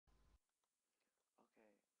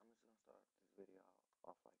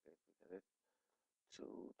this because it's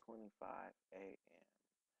 2:25 a.m.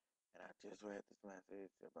 and I just read this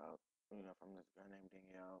message about, from this girl named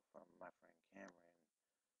Danielle from my friend Cameron,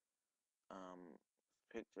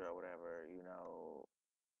 picture or whatever,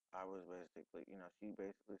 I was basically, she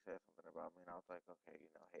basically said something about me, and I was like, okay,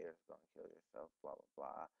 haters gonna kill yourself, blah blah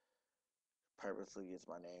blah. Purposely gets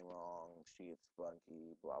my name wrong. She is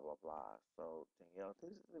spunky, blah blah blah. So Danielle,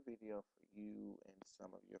 this is a video for you and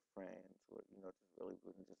some of your friends who are, just really,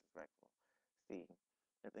 really disrespectful. See,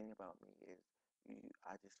 the thing about me is,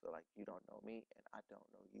 I just feel like you don't know me and I don't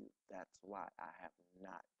know you. That's why I have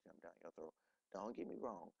not jumped down your throat. Don't get me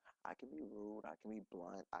wrong. I can be rude. I can be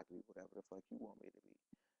blunt. I can be whatever the fuck you want me to be.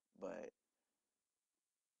 But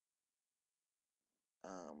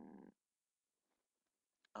um,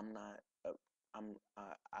 I'm not.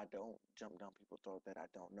 I don't jump down people's throat that I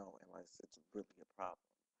don't know unless it's really a problem.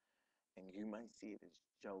 And you might see it as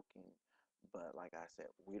joking, but like I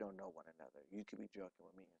said, we don't know one another. You could be joking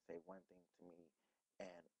with me and say one thing to me,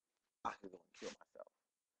 and I could go and kill myself,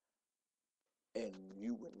 and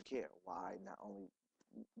you wouldn't care. Why? Not only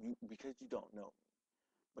you, because you don't know me,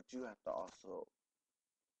 but you have to also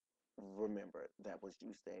remember that what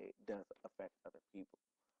you say does affect other people,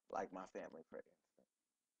 like my family, for instance.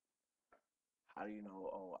 How do you know,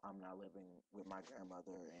 oh, I'm not living with my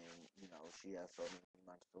grandmother and, she has so many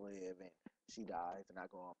months to live and she dies and I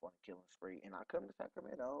go off on a killing spree and I come to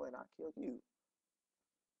Sacramento and I kill you.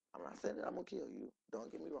 I'm not saying that I'm gonna kill you. Don't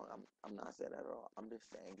get me wrong. I'm not saying that at all. I'm just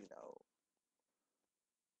saying,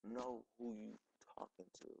 know who you talking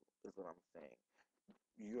to is what I'm saying.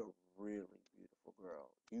 You're a really beautiful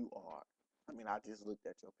girl. You are. I mean, I just looked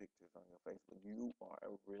at your pictures on your Facebook. You are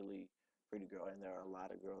a really pretty girl, and there are a lot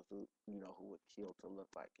of girls who, who would kill to look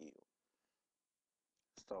like you.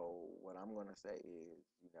 So what I'm gonna say is,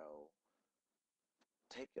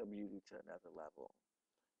 take your beauty to another level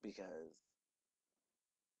because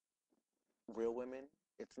real women,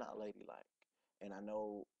 it's not ladylike. And I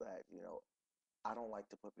know that, I don't like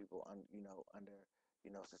to put people on, under,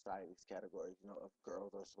 society's categories. If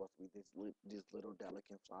girls are supposed to be this little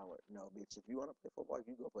delicate flower. No, bitch, if you want to play football,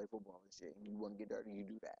 you go play football and shit. And you want to get dirty, you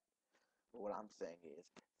do that. But what I'm saying is,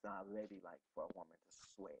 it's not ladylike for a woman to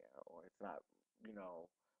swear, or it's not, you know,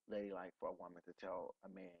 ladylike for a woman to tell a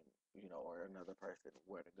man, or another person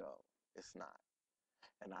where to go. It's not.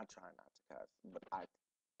 And I try not to cuss, but I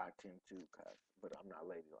tend to cuss, but I'm not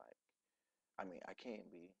ladylike. I mean, I can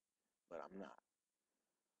be, but I'm not.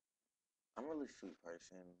 I'm a really sweet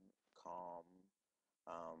person, calm.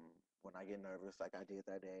 When I get nervous, like I did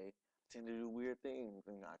that day, I tend to do weird things,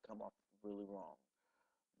 and I come off really wrong.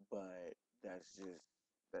 But that's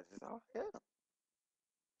just how I am.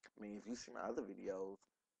 I mean, if you see my other videos,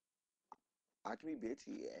 I can be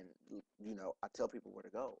bitchy, and I tell people where to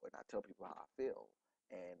go, and I tell people how I feel.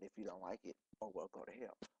 And if you don't like it, oh well, go to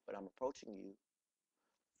hell. But I'm approaching you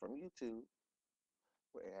from YouTube,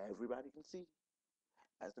 where everybody can see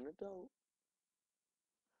as an adult.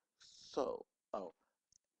 So, oh,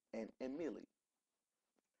 and Millie,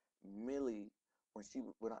 when she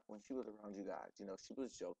was around you guys, she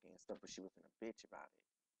was joking and stuff, but she wasn't a bitch about it.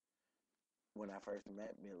 When I first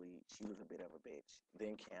met Millie, she was a bit of a bitch.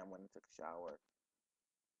 Then Cam went and took a shower.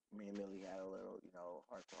 Me and Millie had a little,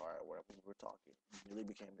 heart to heart or whatever. We were talking. Millie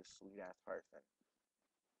became this sweet ass person.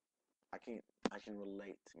 I can I can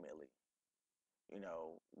relate to Millie.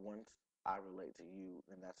 Once I relate to you,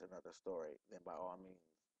 then that's another story. Then by all means,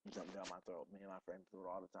 jump down my throat. Me and my friends do it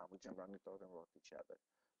all the time. We jump down the throat and roast each other.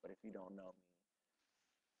 But if you don't know me,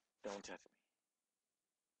 don't touch me.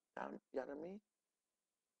 You know what I mean?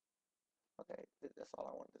 Okay, that's all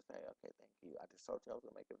I wanted to say. Okay, thank you. I just told you I was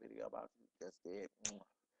gonna make a video about you. Just did.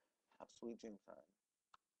 Have sweet dreams, son.